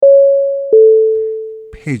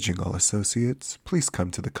Hey, Jingle Associates, please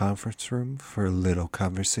come to the conference room for a little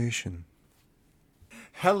conversation.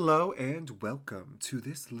 Hello and welcome to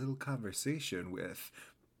this little conversation with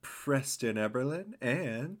Preston Eberlin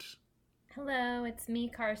and... Hello, it's me,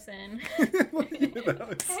 Carson. That's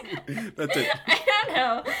it. I don't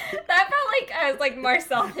know. That felt like I was like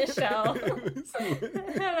Marcel Michel.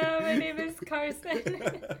 Hello, my name is Carson.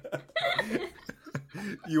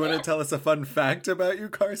 You want to tell us a fun fact about you,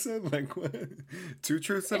 Carson? Like, what? Two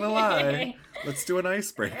truths and a lie. Let's do an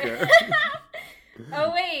icebreaker.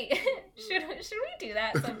 Oh wait, should we do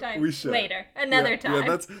that sometime? We should. Later, another time.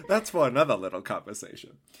 Yeah, that's for another little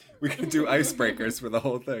conversation. We can do icebreakers for the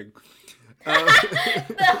whole thing.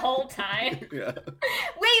 The whole time. Yeah.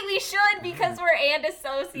 Wait, we should because we're and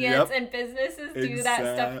associates and businesses do that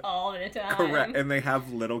stuff all the time. Correct, and they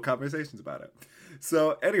have little conversations about it.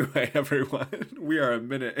 So anyway, everyone, we are a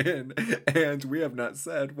minute in, and we have not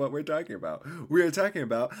said what we're talking about. We are talking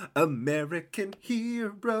about American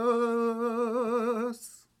heroes.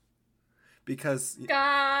 Because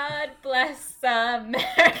God bless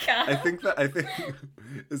America. I think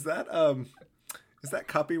is that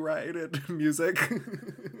copyrighted music?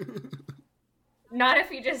 Not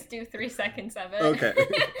if you just do 3 seconds of it. Okay.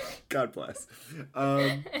 God bless.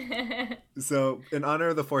 So, in honor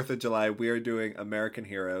of the 4th of July, we are doing American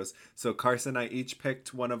Heroes. So, Carson and I each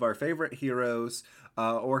picked one of our favorite heroes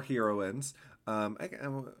or heroines. I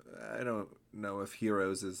don't know if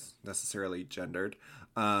heroes is necessarily gendered.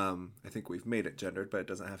 I think we've made it gendered, but it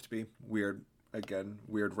doesn't have to be. Weird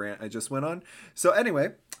rant I just went on. So,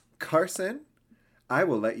 anyway, Carson, I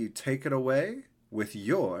will let you take it away with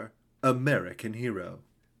your American hero.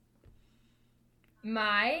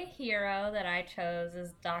 My hero that I chose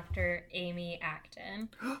is Dr. Amy Acton.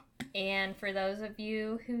 And for those of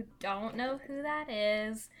you who don't know who that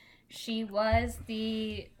is, she was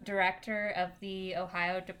the director of the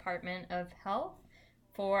Ohio Department of Health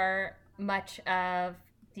for much of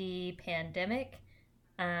the pandemic.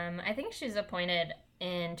 I think she's appointed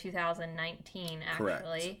in 2019,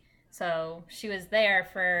 actually. Correct. So she was there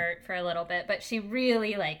for a little bit, but she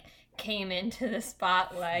really came into the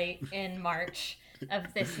spotlight in March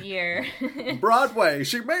of this year. Broadway.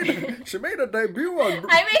 She made a debut on.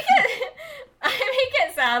 I make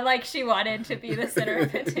it sound like she wanted to be the center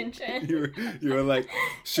of attention. You were like,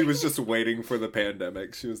 she was just waiting for the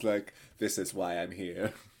pandemic. She was like, this is why I'm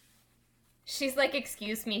here. She's like,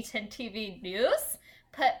 excuse me, 10 TV News?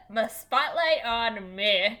 Put the spotlight on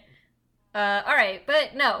me. Alright,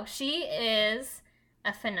 but no, she is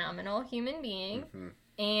a phenomenal human being. Mm-hmm.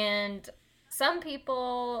 And some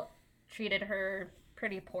people treated her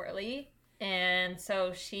pretty poorly. And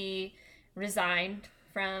so she resigned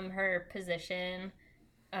from her position,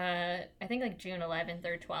 I think June 11th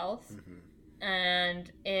or 12th. Mm-hmm.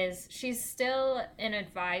 And she's still an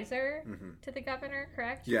advisor to the governor,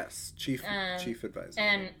 correct? Yes, chief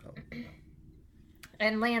advisor.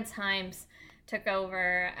 And Lance Himes took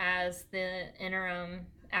over as the interim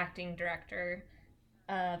acting director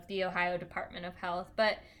of the Ohio Department of Health.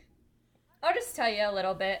 But I'll just tell you a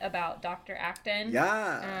little bit about Dr. Acton.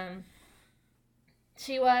 Yeah.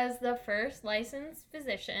 She was the first licensed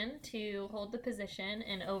physician to hold the position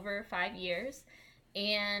in over 5 years,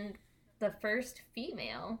 and the first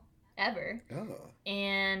female ever. Oh.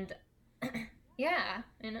 And yeah,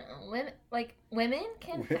 women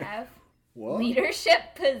can have what?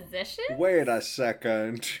 Leadership positions. Wait a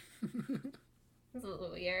second. This is a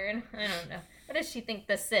little weird. I don't know. What does she think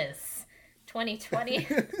this is? 2020?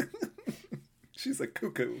 She's a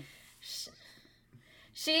cuckoo.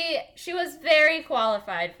 She was very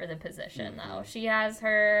qualified for the position, though. She has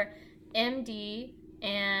her MD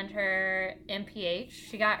and her MPH.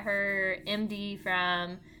 She got her MD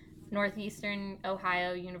from Northeastern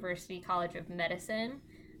Ohio University College of Medicine.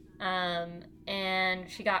 And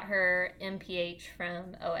she got her MPH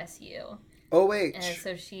from OSU. OH. And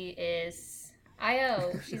so she is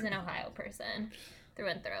IO. She's an Ohio person through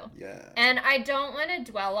and through. Yeah. And I don't want to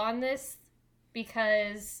dwell on this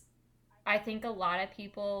because I think a lot of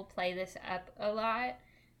people play this up a lot.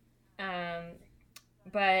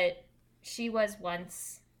 But she was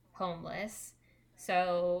once homeless.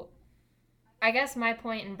 So I guess my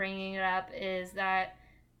point in bringing it up is that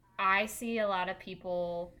I see a lot of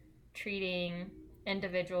people treating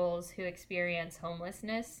individuals who experience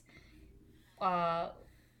homelessness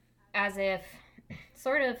as if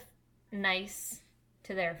sort of nice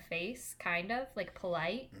to their face, kind of like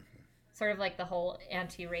polite, sort of like the whole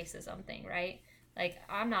anti-racism thing, right? Like,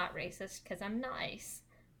 I'm not racist because I'm nice.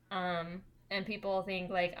 And people think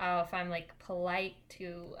like, oh, if I'm like polite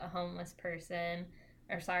to a homeless person,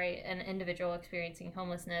 or sorry, an individual experiencing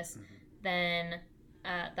homelessness, then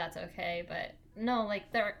that's okay. But no,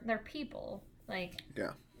 like they're people, like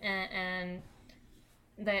Yeah. and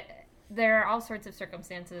that there are all sorts of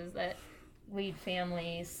circumstances that lead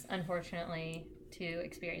families, unfortunately, to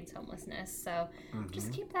experience homelessness. So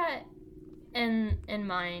just keep that in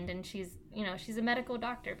mind. And she's a medical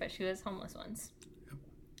doctor, but she was homeless once.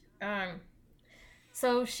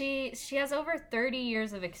 So she has over 30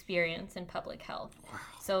 years of experience in public health. Wow.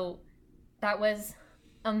 So that was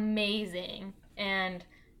amazing and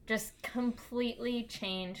just completely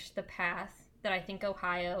changed the path that I think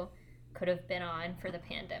Ohio could have been on for the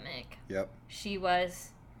pandemic. Yep. She was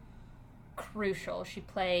crucial. She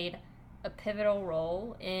played a pivotal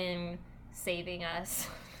role in saving us.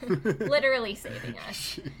 Literally saving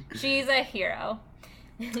us. She's a hero.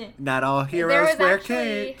 Not all There heroes was wear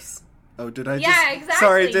actually- capes. Oh, did I just... Yeah, exactly,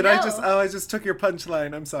 Sorry, did I no. just... Oh, I just took your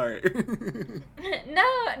punchline. I'm sorry. No,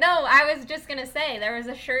 I was just gonna say there was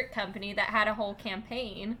a shirt company that had a whole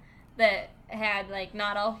campaign that had like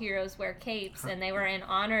not all heroes wear capes, and they were in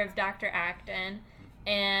honor of Dr. Acton,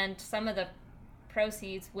 and some of the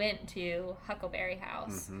proceeds went to Huckleberry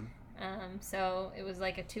House. So it was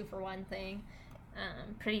like a 2-for-1 thing.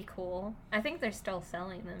 Pretty cool. I think they're still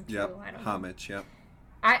selling them too. Yep. I don't know. Homage, yep.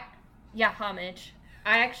 Homage.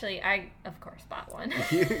 I of course bought one.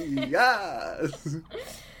 Yes!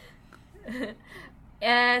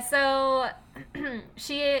 So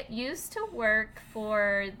she used to work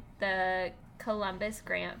for the Columbus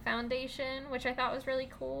Grant Foundation, which I thought was really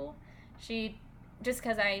cool. Just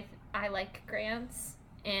because I like grants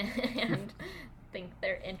and think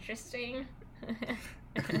they're interesting.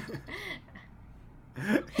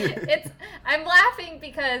 I'm laughing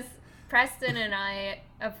because Preston and I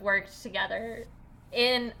have worked together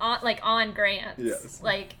on grants. Yes.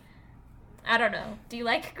 Like, I don't know. Do you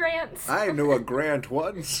like grants? I knew a grant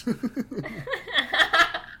once.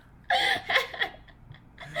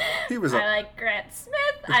 He was I like Grant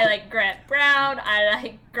Smith. I like Grant Brown. I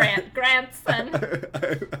like Grant Grandson.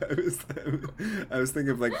 I was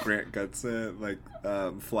thinking of like Grant Gutson, like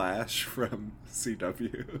Flash from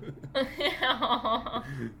CW. All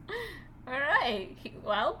right.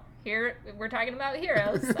 Well, here we're talking about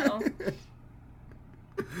heroes, so.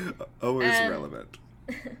 Always relevant.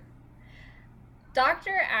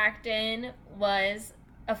 Dr. Acton was,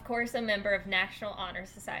 of course, a member of National Honor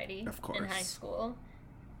Society Of course. in high school.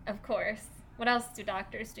 Of course. What else do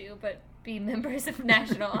doctors do but be members of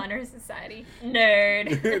National Honor Society?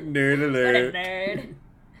 Nerd. Nerd alert.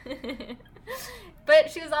 What a nerd. But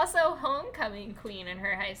she was also homecoming queen in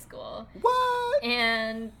her high school. What?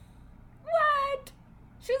 And what?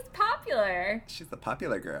 She was popular. She's the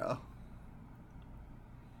popular girl.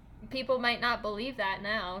 People might not believe that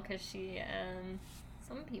now because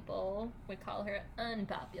some people would call her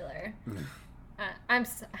unpopular. I'm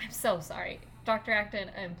so sorry. Dr.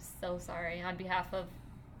 Acton, I'm so sorry on behalf of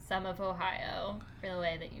some of Ohio for the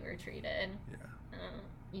way that you were treated. Yeah.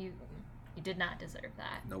 You did not deserve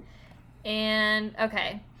that. Nope. And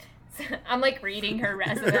okay, so I'm like reading her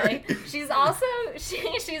resume. She's also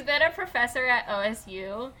she's been a professor at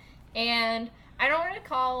OSU, and I don't want to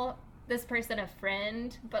call this person a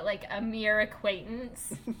friend, but like a mere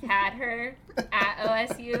acquaintance had her at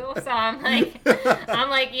OSU. So I'm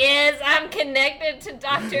like, yes, I'm connected to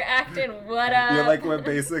Dr. Acton. What up? You're like, we're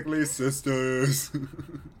basically sisters.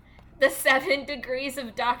 The 7 degrees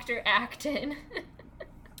of Dr. Acton.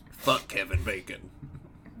 Fuck Kevin Bacon.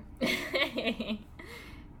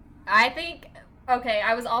 I think, okay,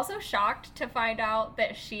 I was also shocked to find out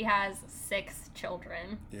that she has 6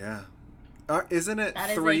 children. Yeah. Isn't it That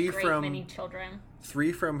is three a great from many children.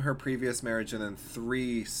 3 from her previous marriage and then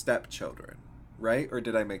 3 stepchildren, right? Or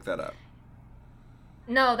did I make that up?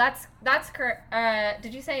 No, that's correct.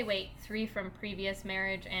 Did you say 3 from previous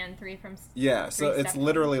marriage and 3 from? Yeah, 3 so it's stepchildren?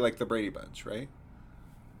 literally like the Brady Bunch, right?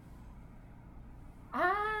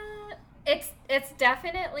 It's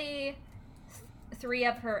definitely 3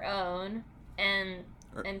 of her own and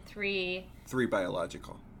 3. 3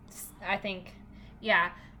 biological. I think,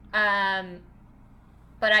 yeah.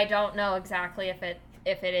 But I don't know exactly if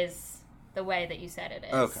it is the way that you said it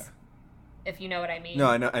is. Okay. If you know what I mean. No,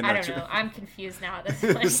 I know. I don't know. I'm confused now at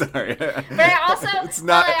this point. Sorry. But I also, it's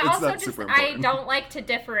not I super important. don't like to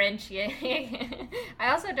differentiate. I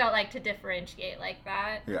also don't like to differentiate like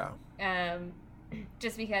that. Yeah.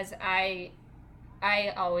 Just because I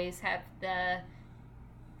always have the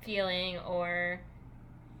feeling or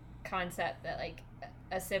concept that like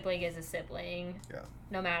a sibling is a sibling. Yeah.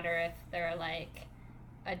 No matter if they're like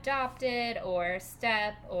adopted or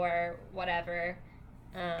step or whatever.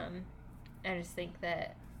 I just think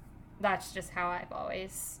that that's just how I've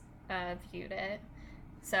always viewed it.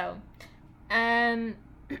 So, Um.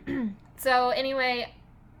 So anyway,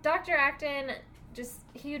 Dr. Acton, just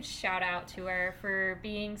huge shout out to her for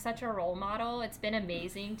being such a role model. It's been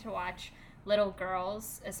amazing to watch little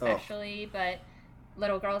girls, especially, but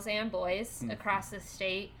little girls and boys across the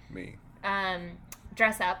state,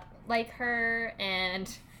 dress up like her,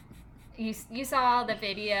 and you saw the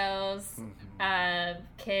videos of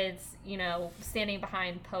kids, standing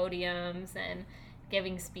behind podiums and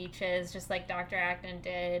giving speeches just like Dr. Acton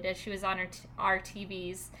did. She was on our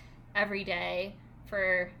TVs every day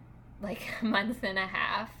for like a month and a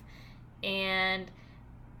half, and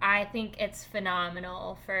I think it's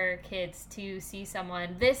phenomenal for kids to see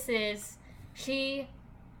someone. She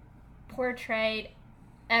portrayed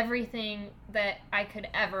everything that I could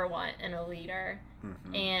ever want in a leader.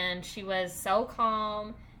 And she was so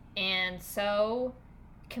calm and so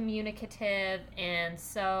communicative and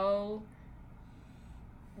so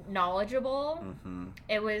knowledgeable.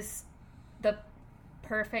 It was the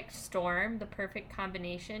perfect storm, the perfect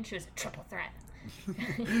combination. She was a triple threat.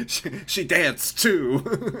 she danced too.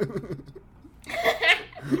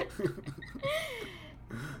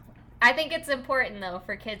 I think it's important, though,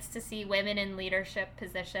 for kids to see women in leadership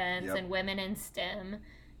positions and women in STEM.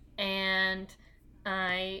 And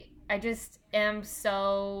I just am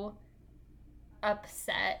so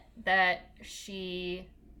upset that she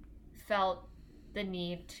felt the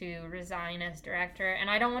need to resign as director. And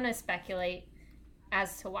I don't want to speculate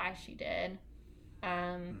as to why she did.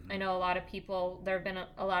 I know a lot of people, there have been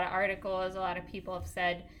a lot of articles, a lot of people have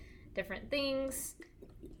said different things.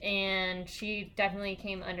 And she definitely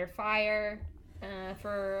came under fire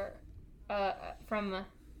from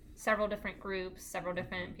several different groups, several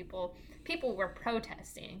different people. People were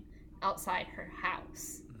protesting outside her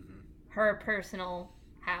house, her personal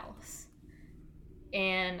house.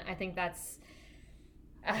 And I think that's,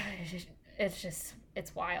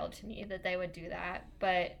 it's wild to me that they would do that.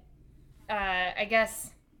 But I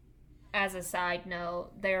guess as a side note,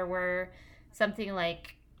 there were something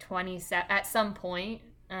like 27, at some point,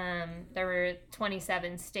 there were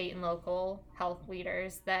 27 state and local health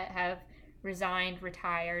leaders that have resigned,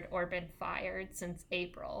 retired, or been fired since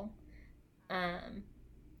April.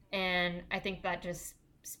 And I think that just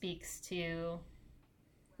speaks to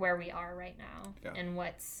where we are right now and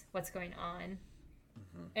what's going on.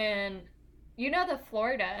 And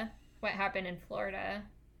what happened in Florida,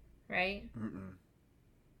 right?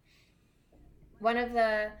 One of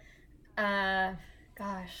the,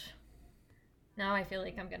 now I feel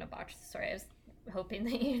like I'm gonna botch the story. I was hoping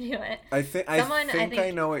that you knew it. I think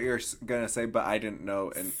I know what you're gonna say, but I didn't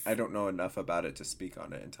know, and I don't know enough about it to speak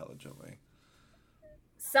on it intelligently.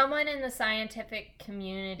 Someone in the scientific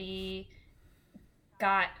community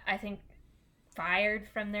got, I think, fired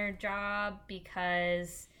from their job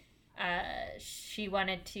because she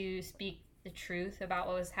wanted to speak the truth about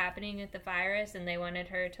what was happening with the virus, and they wanted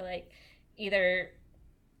her to either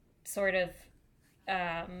sort of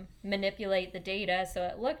manipulate the data so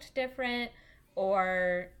it looked different,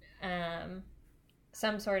 or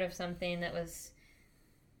some sort of something that was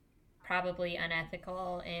probably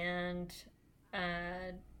unethical and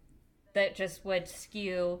that just would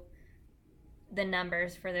skew the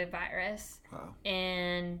numbers for the virus. Wow.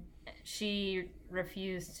 And she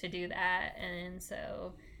refused to do that, and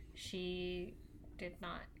so she did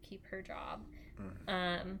not keep her job.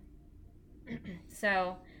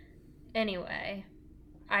 So anyway,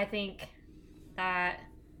 I think that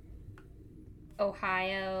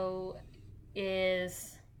Ohio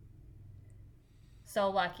is so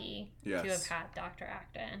lucky to have had Dr.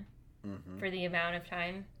 Acton for the amount of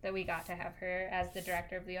time that we got to have her as the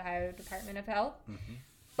director of the Ohio Department of Health.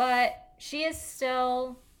 But she is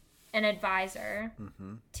still an advisor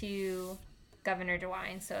to Governor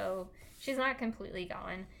DeWine, so she's not completely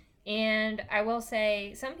gone. And I will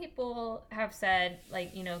say, some people have said,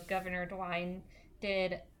 Governor DeWine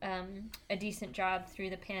did a decent job through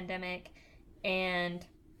the pandemic, and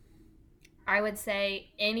I would say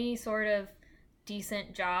any sort of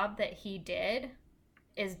decent job that he did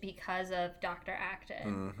is because of Dr.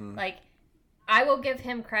 Acton. I will give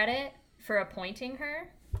him credit for appointing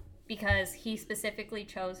her, because he specifically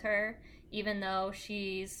chose her, even though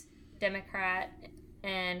she's Democrat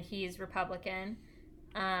and he's Republican.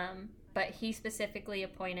 But he specifically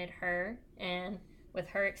appointed her, and with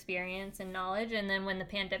her experience and knowledge. And then when the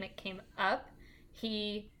pandemic came up,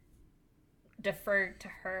 he deferred to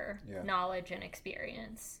her knowledge and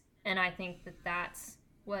experience. And I think that that's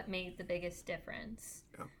what made the biggest difference.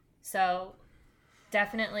 So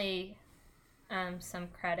definitely some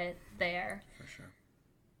credit there. For sure.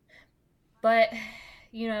 But,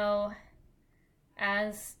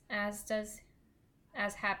 as does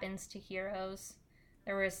as happens to heroes,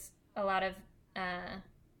 there was a lot of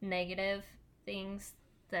negative things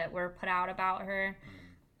that were put out about her.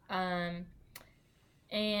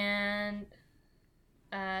 And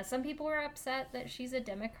some people were upset that she's a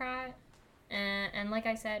Democrat. And like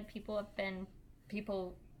I said, people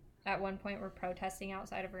at one point were protesting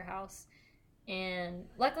outside of her house. And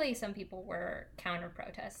luckily some people were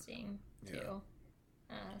counter-protesting too.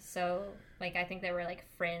 Yeah. So, like, I think they were, like,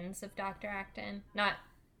 friends of Dr. Acton.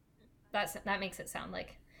 That makes it sound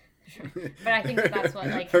like, but I think that's what,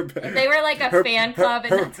 like, they were, like, a fan club,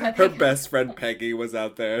 and that's what her best friend Peggy was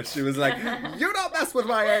out there. She was like, you don't mess with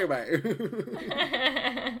my Amy!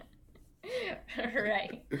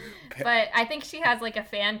 Right. But I think she has, like, a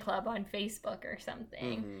fan club on Facebook or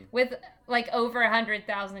something with, like, over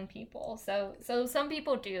 100,000 people. So some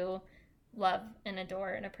people do love and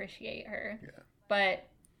adore and appreciate her. Yeah. But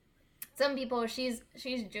some people, she's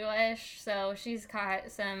Jewish, so she's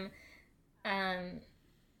caught some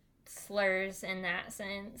slurs in that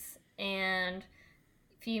sense. And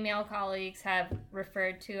female colleagues have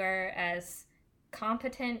referred to her as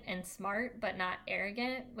competent and smart, but not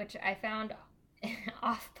arrogant, which I found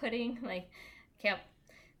off-putting. Like, can't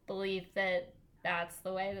believe that that's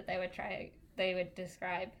the way that they would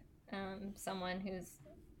describe someone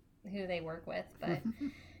who they work with, but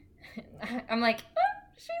I'm like,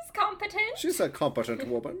 she's competent. She's a competent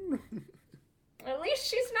woman. At least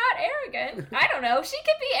she's not arrogant. I don't know. She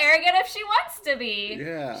could be arrogant if she wants to be.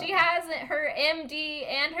 Yeah. She has her MD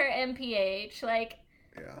and her MPH. Like,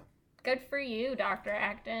 yeah. Good for you, Dr.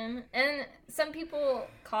 Acton. And some people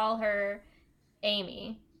call her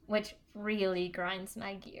Amy, which really grinds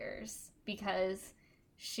my gears because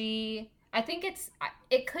I think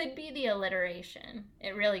it could be the alliteration.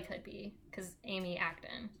 It really could be, because Amy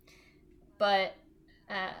Acton. But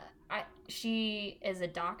she is a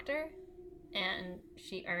doctor, and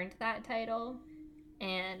she earned that title,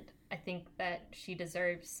 and I think that she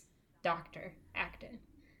deserves Dr. Acton.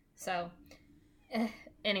 So,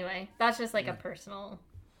 anyway, that's just like a personal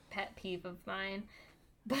pet peeve of mine.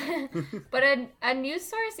 But a news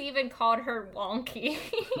source even called her wonky.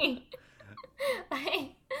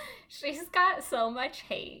 Like, she's got so much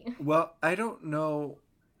hate. Well, I don't know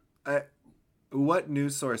what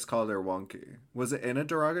news source called her wonky. Was it in a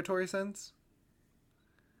derogatory sense?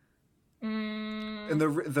 And the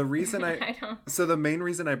reason I don't... So the main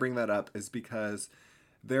reason I bring that up is because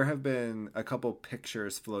there have been a couple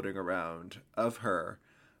pictures floating around of her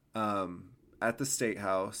at the State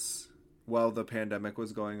House while the pandemic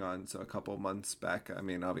was going on. So a couple months back. I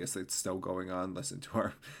mean, obviously it's still going on. Listen to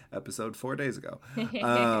our episode 4 days ago.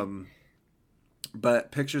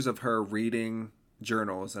 But pictures of her reading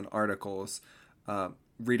journals and articles,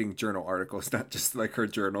 reading journal articles, not just like her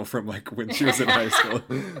journal from like when she was in high school,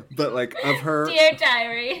 but like of her Dear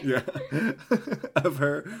Diary. Yeah. Of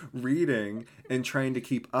her reading and trying to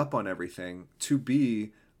keep up on everything to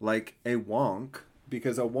be like a wonk,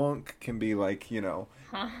 because a wonk can be like, you know,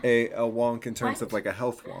 a wonk in terms of like a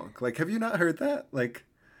health wonk. Like, have you not heard that? Like,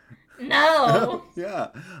 no. Yeah.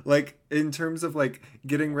 Like in terms of like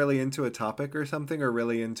getting really into a topic or something, or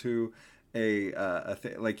really into a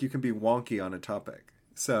thing, like you can be wonky on a topic.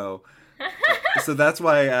 So that's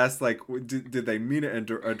why I asked, like, did they mean it in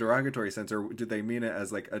a derogatory sense, or did they mean it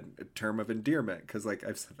as like a term of endearment? Because like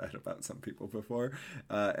I've said that about some people before,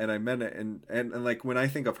 and I meant it, and like when I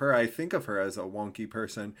think of her as a wonky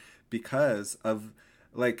person because of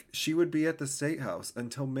like she would be at the State House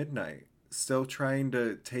until midnight, still trying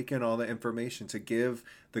to take in all the information to give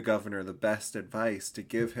the governor the best advice, to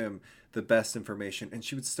give him the best information, and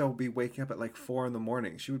she would still be waking up at like 4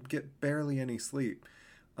 a.m. She would get barely any sleep.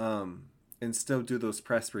 And still do those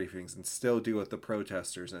press briefings and still deal with the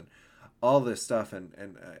protesters and all this stuff.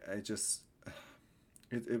 And I just,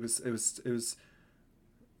 it was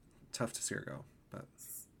tough to see her go, but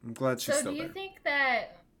I'm glad she's still there. Do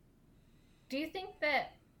you think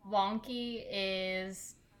that wonky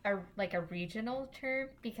is a regional term?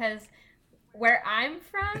 Because where I'm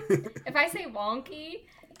from, if I say wonky,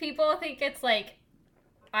 people think it's like,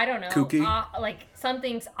 I don't know, kooky? Like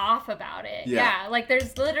something's off about it. Yeah, like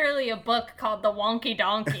there's literally a book called The Wonky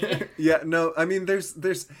Donkey. Yeah, no, I mean there's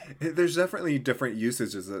definitely different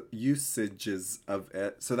usages of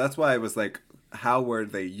it. So that's why I was like, how were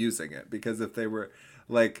they using it? Because if they were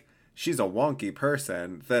like, she's a wonky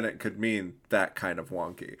person, then it could mean that kind of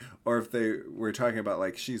wonky. Or if they were talking about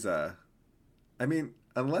like she's I mean,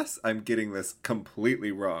 unless I'm getting this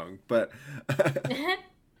completely wrong, but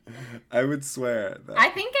I would swear that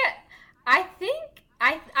I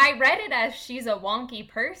read it as she's a wonky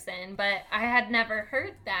person, but I had never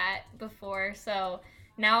heard that before. So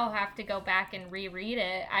now I'll have to go back and reread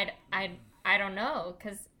it. I don't know,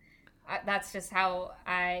 because that's just how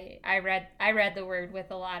I read the word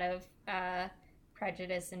with a lot of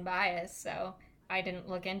prejudice and bias, so I didn't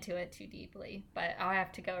look into it too deeply, but I'll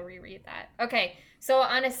have to go reread that. Okay, so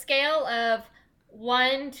on a scale of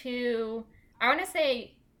 1 to, I want to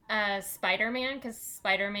say Spider-Man, because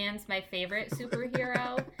Spider-Man's my favorite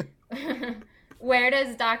superhero. Where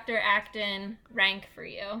does Dr. Acton rank for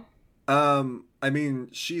you? I mean,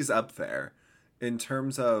 she's up there in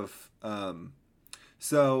terms of,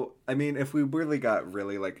 so, I mean, if we really got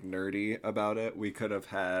really, like, nerdy about it, we could have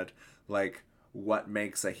had, like, what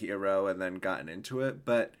makes a hero and then gotten into it.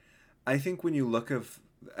 But I think when you look of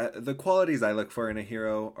the qualities I look for in a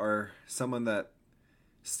hero are someone that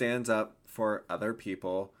stands up for other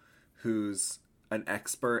people, who's an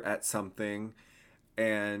expert at something,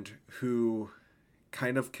 and who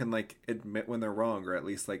kind of can, like, admit when they're wrong, or at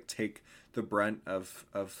least, like, take the brunt of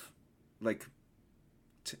like,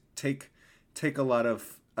 take a lot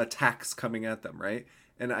of attacks coming at them, right?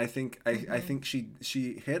 And I think I think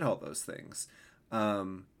she hit all those things.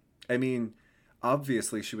 I mean,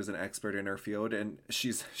 obviously she was an expert in her field, and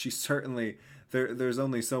she's certainly there's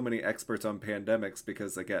only so many experts on pandemics,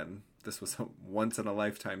 because again, this was a once in a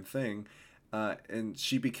lifetime thing, and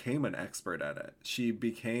she became an expert at it. She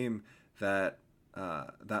became that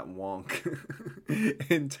wonk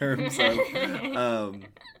in terms of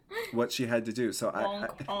what she had to do. So I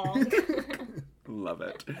love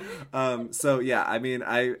it. So yeah, I mean,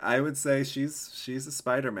 I would say she's a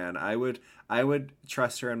Spider-Man. I would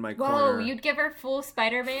trust her in my corner. Whoa, you'd give her full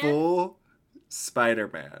Spider-Man? Full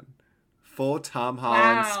Spider-Man. Full Tom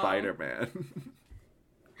Holland Spider-Man.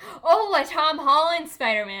 Oh, a Tom Holland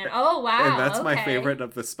Spider-Man. Oh, wow. And that's my favorite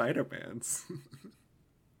of the Spider-Mans.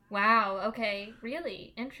 Wow, okay.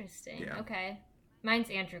 Really? Interesting. Yeah. Okay. Mine's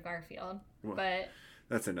Andrew Garfield, Well, but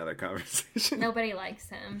that's another conversation. nobody likes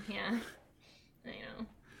him. Yeah. I know.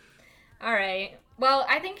 All right. Well,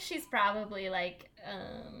 I think she's probably like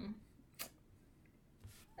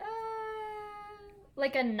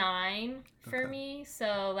a 9 for me.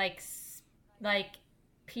 So like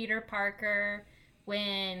Peter Parker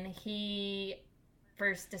when he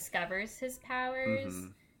first discovers his powers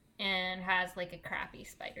and has like a crappy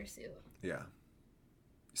spider suit. Yeah.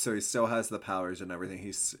 So he still has the powers and everything.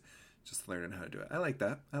 He's just learning how to do it. I like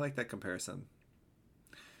that. I like that comparison.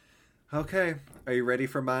 Okay. Are you ready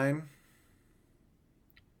for mine?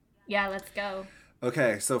 Yeah, let's go.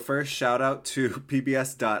 Okay, so first shout out to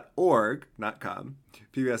pbs.org, not com,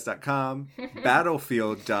 pbs.com,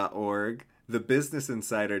 battlefield.org,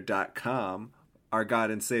 thebusinessinsider.com, Our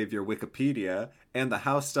God and Savior Wikipedia, and the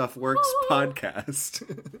How Stuff Works podcast.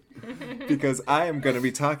 Because I am going to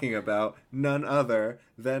be talking about none other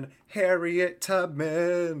than Harriet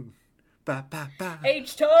Tubman. Ba, ba, ba.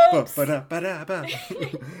 H-Tubs! Ba, ba, da, ba,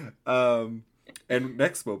 da. And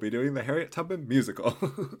next we'll be doing the Harriet Tubman musical.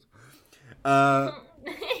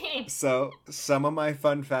 So some of my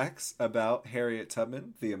fun facts about Harriet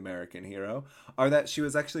Tubman, the American hero, are that she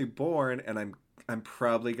was actually born, and I'm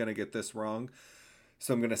probably going to get this wrong,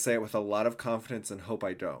 so I'm going to say it with a lot of confidence and hope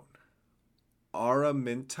I don't.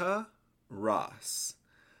 Araminta Ross.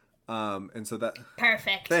 And so that...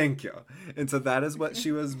 Perfect. Thank you. And so that is what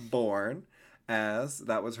she was born as.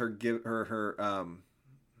 That was her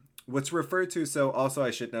what's referred to. So also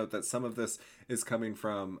I should note that some of this is coming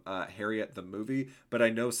from Harriet the movie, but I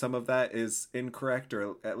know some of that is incorrect,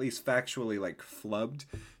 or at least factually like flubbed.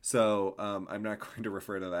 So I'm not going to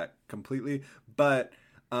refer to that completely, but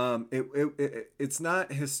it's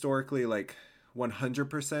not historically like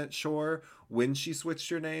 100% sure when she switched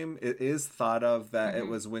her name. It is thought of that it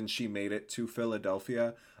was when she made it to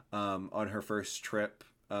Philadelphia on her first trip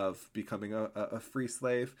of becoming a free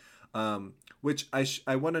slave, which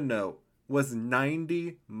I want to note was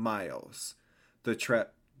 90 miles the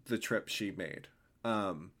trip she made.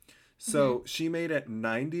 So she made it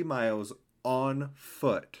 90 miles on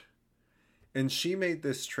foot, and she made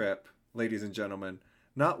this trip, ladies and gentlemen,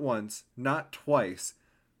 not once, not twice,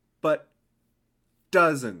 but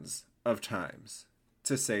dozens of times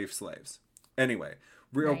to save slaves. Anyway,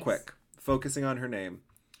 real quick, focusing on her name.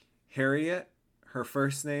 Harriet, her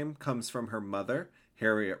first name comes from her mother,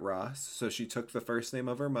 Harriet Ross. So she took the first name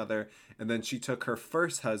of her mother, and then she took her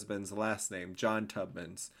first husband's last name, John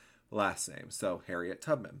Tubman's last name. So Harriet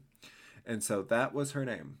Tubman. And so that was her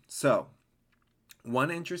name. So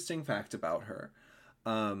one interesting fact about her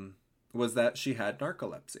was that she had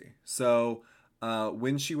narcolepsy. So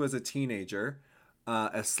when she was a teenager,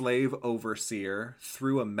 a slave overseer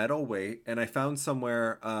threw a metal weight, and I found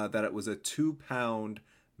somewhere that it was a 2-pound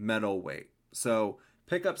metal weight. So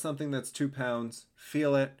pick up something that's 2 pounds,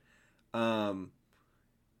 feel it, and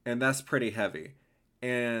that's pretty heavy.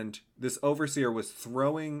 And this overseer was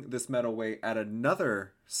throwing this metal weight at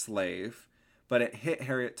another slave, but it hit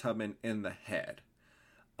Harriet Tubman in the head.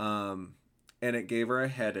 And it gave her a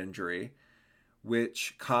head injury,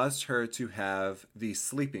 which caused her to have these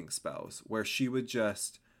sleeping spells where she would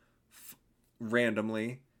just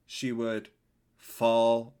randomly, she would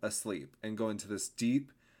fall asleep and go into this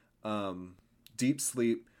deep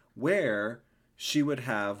sleep where she would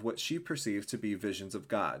have what she perceived to be visions of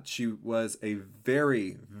God. She was a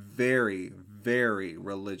very, very, very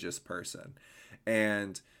religious person.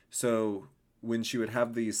 And so when she would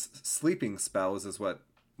have these sleeping spells, is what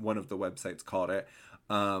one of the websites called it,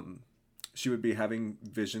 she would be having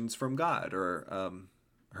visions from God, or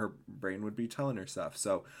her brain would be telling her stuff.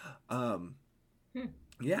 So,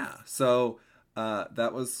 yeah. So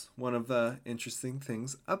that was one of the interesting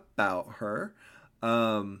things about her.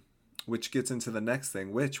 Which gets into the next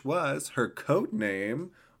thing, which was her code name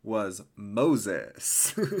was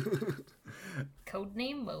Moses. Code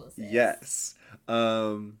name Moses. Yes.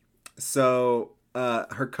 So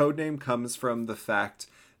her code name comes from the fact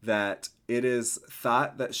that it is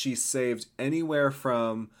thought that she saved anywhere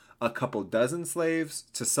from a couple dozen slaves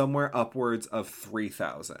to somewhere upwards of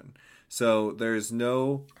 3,000. So there's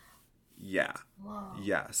no... Yeah. Whoa.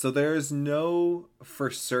 Yeah. So there is no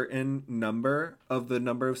for certain number of the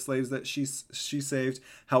number of slaves that she saved.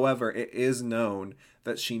 However, it is known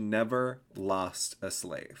that she never lost a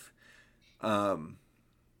slave. And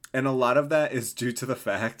a lot of that is due to the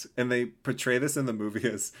fact, and they portray this in the movie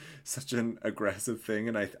as such an aggressive thing.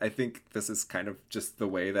 And I think this is kind of just the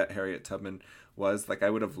way that Harriet Tubman was. Like,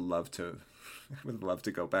 I would love to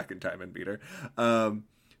go back in time and beat her.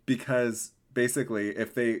 Because basically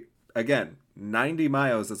if they, again, 90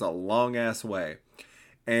 miles is a long ass way.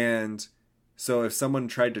 And so if someone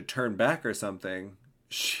tried to turn back or something,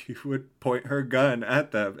 she would point her gun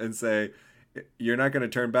at them and say, "You're not going to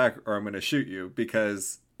turn back or I'm going to shoot you."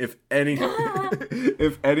 Because if anyone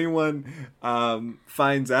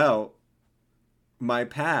finds out my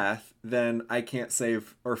path, then I can't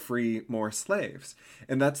save or free more slaves.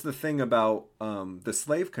 And that's the thing about the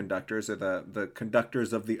slave conductors, or the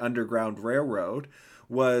conductors of the Underground Railroad,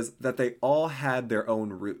 was that they all had their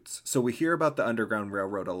own routes. So we hear about the Underground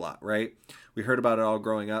Railroad a lot, right? We heard about it all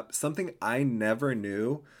growing up. Something I never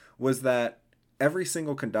knew was that every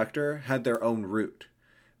single conductor had their own route.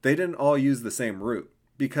 They didn't all use the same route,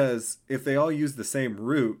 because if they all used the same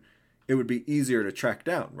route, it would be easier to track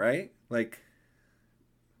down, right? Like...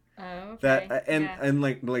 Oh, okay. That and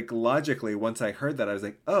like logically, once I heard that, I was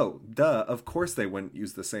like, oh, duh, of course they wouldn't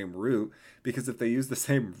use the same route, because if they use the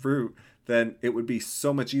same route, then it would be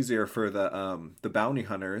so much easier for the bounty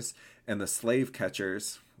hunters and the slave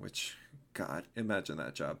catchers, which, God, imagine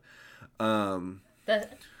that job. The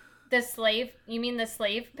slave, you mean the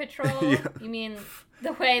slave patrol? Yeah. You mean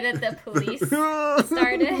the way that the police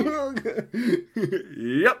started?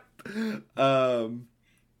 Yep.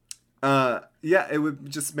 Yeah, it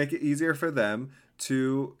would just make it easier for them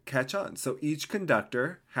to catch on. So each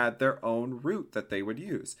conductor had their own route that they would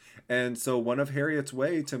use. And so one of Harriet's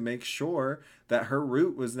way to make sure that her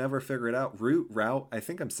route was never figured out, route, I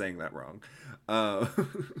think I'm saying that wrong. I'm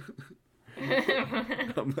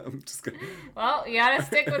just gonna... Well, you gotta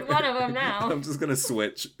stick with one of them now. I'm just gonna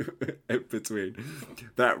switch between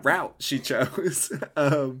that route she chose,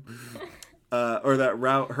 or that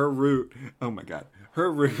route, her route. Oh my God. Her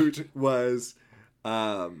route was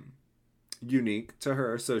unique to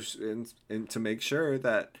her, so and to make sure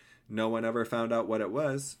that no one ever found out what it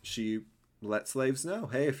was, she let slaves know,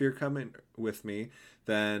 hey, if you're coming with me,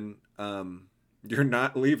 then you're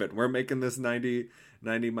not leaving. We're making this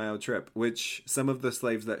 90-mile trip, which some of the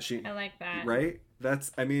slaves that she... I like that. Right?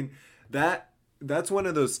 That's one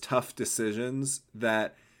of those tough decisions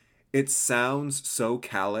that it sounds so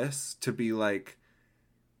callous to be like,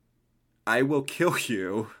 I will kill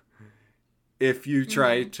you if you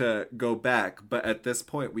try to go back. But at this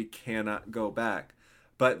point, we cannot go back.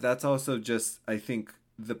 But that's also just, I think,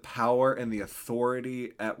 the power and the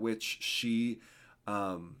authority at which she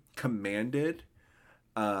commanded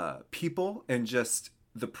people, and just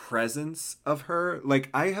the presence of her. Like,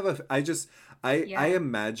 I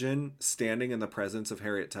imagine standing in the presence of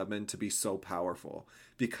Harriet Tubman to be so powerful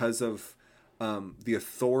because of the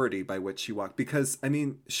authority by which she walked. Because, I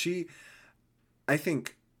mean, I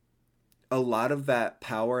think a lot of that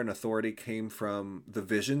power and authority came from the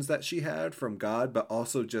visions that she had from God, but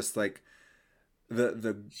also just like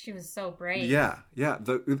she was so brave. Yeah.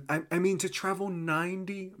 I mean, to travel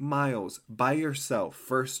 90 miles by yourself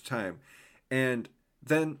first time, and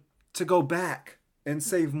then to go back and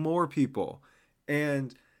save more people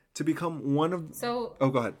and to become one of. So, Oh,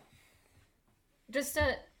 go ahead. just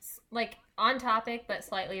a like on topic but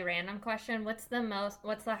slightly random question. What's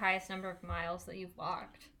the highest number of miles that you've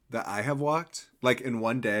walked? That I have walked like in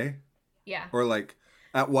one day Yeah. or like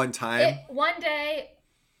at one time. One day,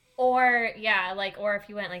 or yeah, like, or if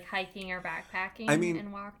you went like hiking or backpacking I mean,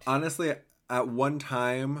 and walked. honestly, at one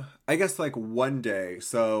time, I guess like one day.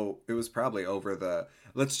 So it was probably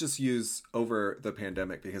let's just use over the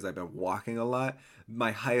pandemic because I've been walking a lot.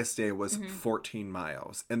 My highest day was 14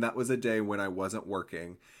 miles. And that was a day when I wasn't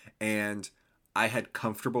working and I had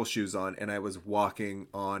comfortable shoes on and I was walking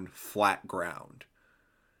on flat ground.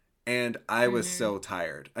 And I was so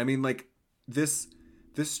tired. I mean, like this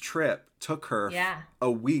trip took her Yeah.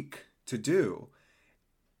 a week to do,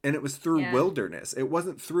 and it was through Yeah. wilderness. It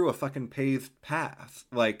wasn't through a fucking paved path.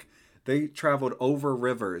 Like they traveled over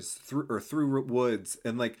rivers through woods,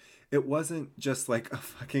 and like it wasn't just like a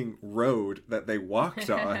fucking road that they walked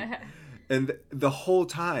on. And the whole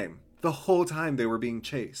time they were being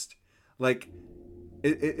chased. Like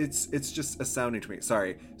it's just astounding to me.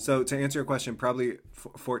 Sorry. So to answer your question, probably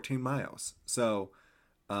 14 miles. So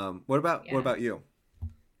what Yeah. about you?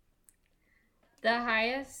 The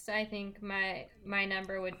highest, I think my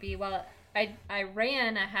number would be, well, I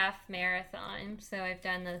ran a half marathon, so I've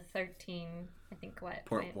done the 13, I think, what,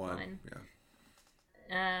 Point point one. one.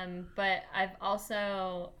 Yeah. But I've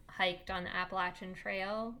also hiked on the Appalachian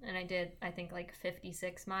Trail, and I did, I think, like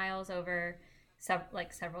 56 miles over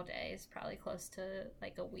several days, probably close to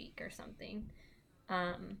like a week or something.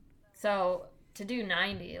 So to do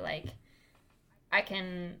 90, like, I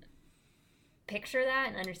can picture that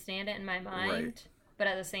and understand it in my mind, Right. but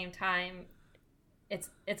at the same time, it's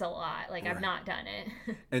a lot. Like, I've Right. not done it.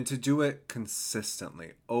 And to do it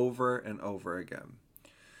consistently over and over again.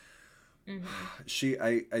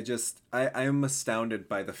 I am astounded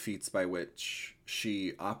by the feats by which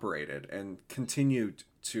she operated and continued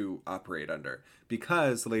to operate under.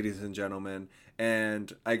 Because, ladies and gentlemen,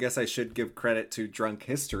 and I guess I should give credit to Drunk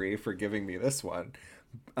History for giving me this one.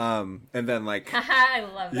 And then like I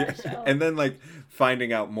love that show. and then like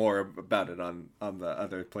finding out more about it on the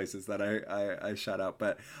other places that I shout out.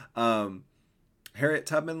 But Harriet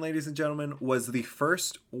Tubman, ladies and gentlemen, was the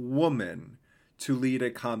first woman to lead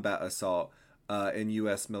a combat assault in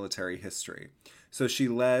U.S. military history. So she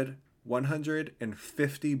led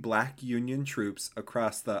 150 black Union troops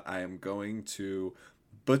across the, I am going to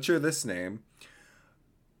butcher this name,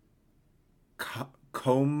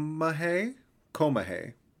 Comahay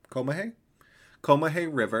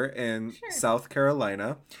River in South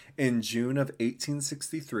Carolina in June of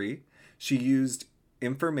 1863. She used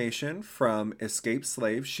information from escaped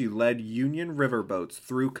slaves. She led Union riverboats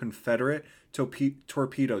through Confederate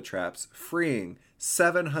torpedo traps, freeing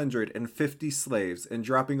 750 slaves and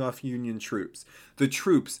dropping off Union troops. The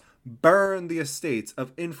troops burned the estates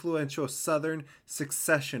of influential Southern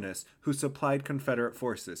secessionists who supplied Confederate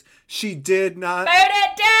forces. She did not... Burn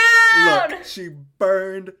it down! Look, she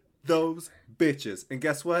burned those bitches. And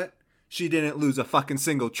guess what? She didn't lose a fucking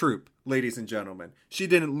single troop, ladies and gentlemen. She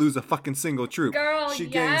didn't lose a fucking single troop. Girl, she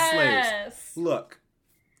yes. gained slaves. Look,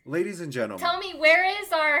 ladies and gentlemen. Tell me, where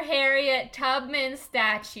is our Harriet Tubman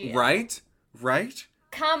statue? Right?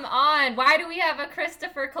 Come on. Why do we have a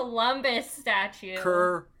Christopher Columbus statue?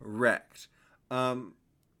 Correct.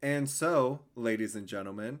 And so, ladies and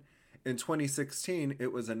gentlemen, in 2016,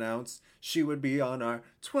 it was announced she would be on our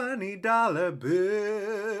 $20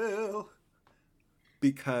 bill.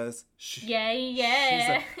 Because she's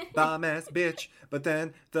a bomb-ass bitch. But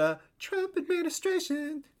then the Trump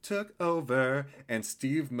administration took over, and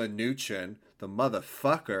Steve Mnuchin, the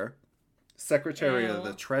motherfucker, Secretary of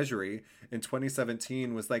the Treasury in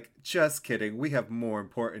 2017, was like, just kidding, we have more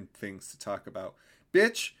important things to talk about.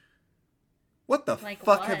 Bitch, what the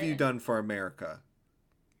fuck have you done for America?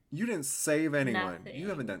 You didn't save anyone. Nothing. You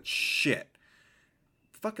haven't done shit.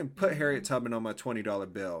 Fucking put Harriet Tubman on my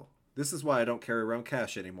 $20 bill. This is why I don't carry around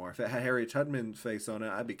cash anymore. If it had Harriet Tubman's face on it,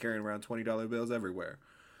 I'd be carrying around $20 bills everywhere.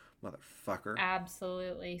 Motherfucker.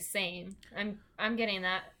 Absolutely. Same. I'm getting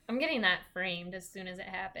that. I'm getting that framed as soon as it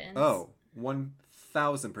happens. Oh,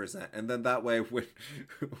 1,000%. And then that way,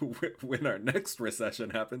 when our next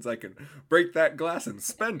recession happens, I can break that glass and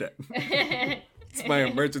spend it. It's my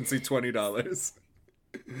emergency $20.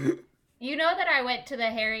 You know that I went to the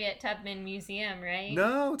Harriet Tubman Museum, right?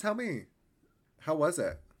 No, tell me. How was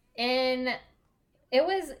it? And it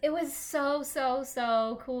was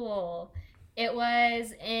so cool. It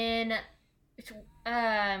was in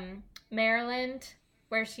Maryland,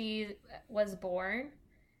 where she was born,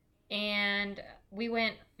 and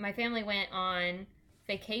my family went on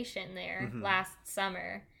vacation there last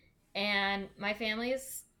summer, and my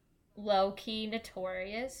family's low-key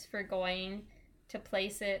notorious for going to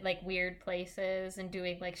places, like weird places, and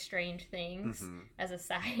doing like strange things. As a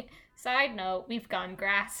side note, we've gone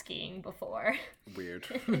grass skiing before. Weird.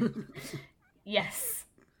 Yes,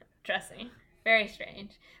 trust me, very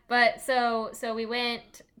strange. But so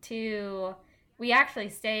we actually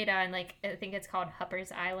stayed on, like, I think it's called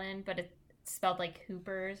Hupper's Island, but it's spelled like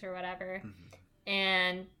Hoopers or whatever.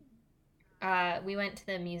 And we went to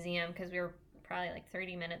the museum because we were probably like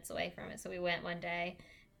 30 minutes away from it. So we went one day,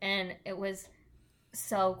 and it was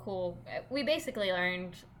so cool. We basically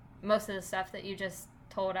learned most of the stuff that you just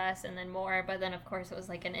told us and then more, but then of course it was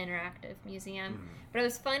like an interactive museum. But it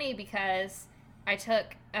was funny because we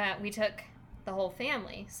took the whole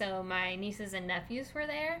family. So my nieces and nephews were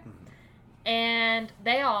there, and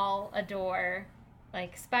they all adore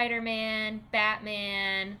like Spider-Man,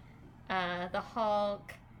 Batman, the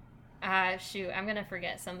Hulk. I'm gonna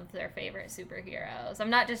forget some of their favorite superheroes. I'm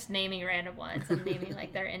not just naming random ones. I'm naming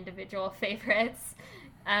like their individual favorites.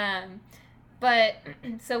 But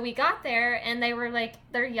so we got there, and they were like,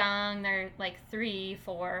 they're young. They're like 3,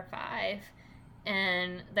 4, 5,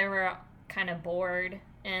 and they were kind of bored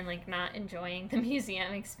and like not enjoying the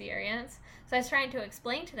museum experience. So I was trying to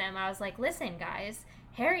explain to them. I was like, listen, guys,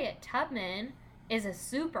 Harriet Tubman is a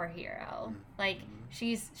superhero. Like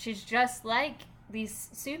she's just like these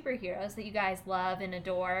superheroes that you guys love and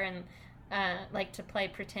adore and like to play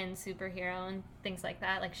pretend superhero and things like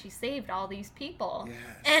that. Like, she saved all these people. Yes.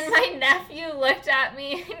 And my nephew looked at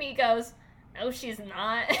me and he goes, no, she's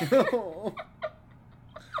not. Oh.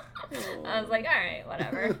 I was like, all right,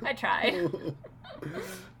 whatever. I tried.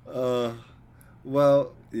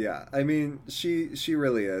 Well, yeah. I mean, she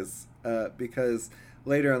really is. Because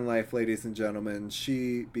later in life, ladies and gentlemen,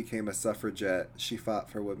 she became a suffragette. She fought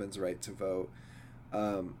for women's right to vote.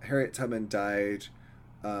 Harriet Tubman died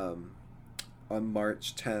on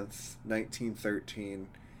March 10th, 1913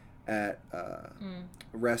 at a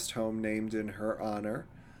rest home named in her honor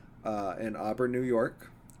in Auburn, New York.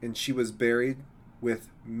 And she was buried with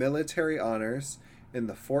military honors in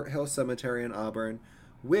the Fort Hill Cemetery in Auburn,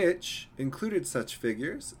 which included such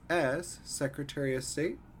figures as Secretary of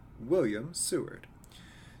State William Seward.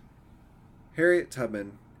 Harriet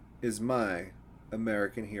Tubman is my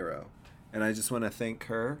American hero, and I just want to thank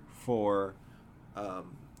her for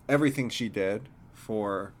everything she did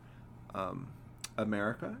for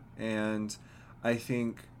America. And I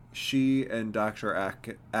think she and Dr.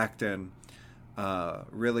 Acton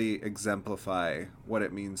really exemplify what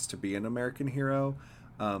it means to be an American hero.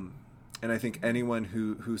 And I think anyone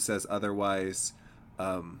who says otherwise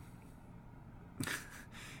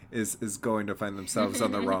is going to find themselves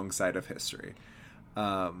on the wrong side of history.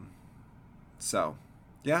 So,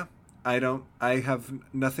 yeah. I have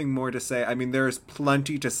nothing more to say. I mean, there's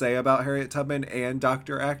plenty to say about Harriet Tubman and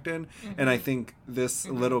Dr. Acton, and I think this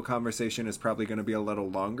little conversation is probably going to be a little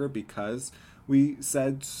longer because we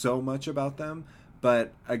said so much about them.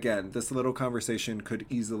 But again, this little conversation could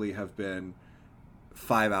easily have been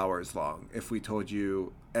 5 hours long if we told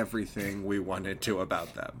you everything we wanted to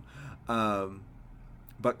about them.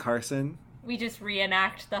 But Carson... We just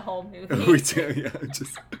reenact the whole movie. We do, yeah.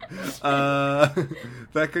 Just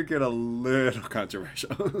that could get a little controversial.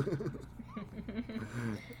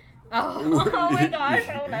 Oh my gosh!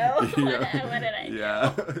 Oh no! Yeah. What did I do?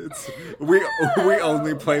 Yeah, we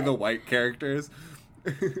only play the white characters.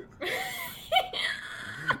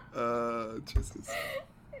 Jesus.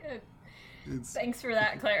 Thanks for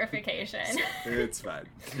that clarification. It's fine.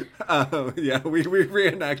 Yeah, we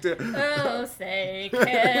reenact it. Oh, say,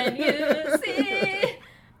 can you see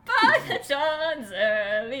by the dawn's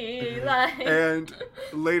early light? And,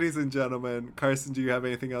 ladies and gentlemen, Carson, do you have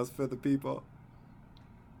anything else for the people?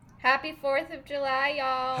 Happy 4th of July,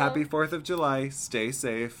 y'all. Happy 4th of July. Stay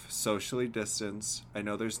safe, socially distanced. I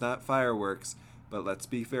know there's not fireworks, but let's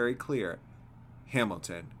be very clear.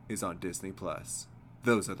 Hamilton is on Disney+.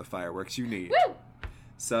 Those are the fireworks you need. Woo!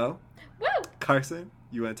 So, Woo! Carson,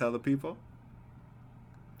 you want to tell the people?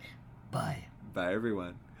 Bye. Bye,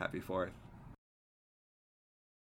 everyone. Happy 4th.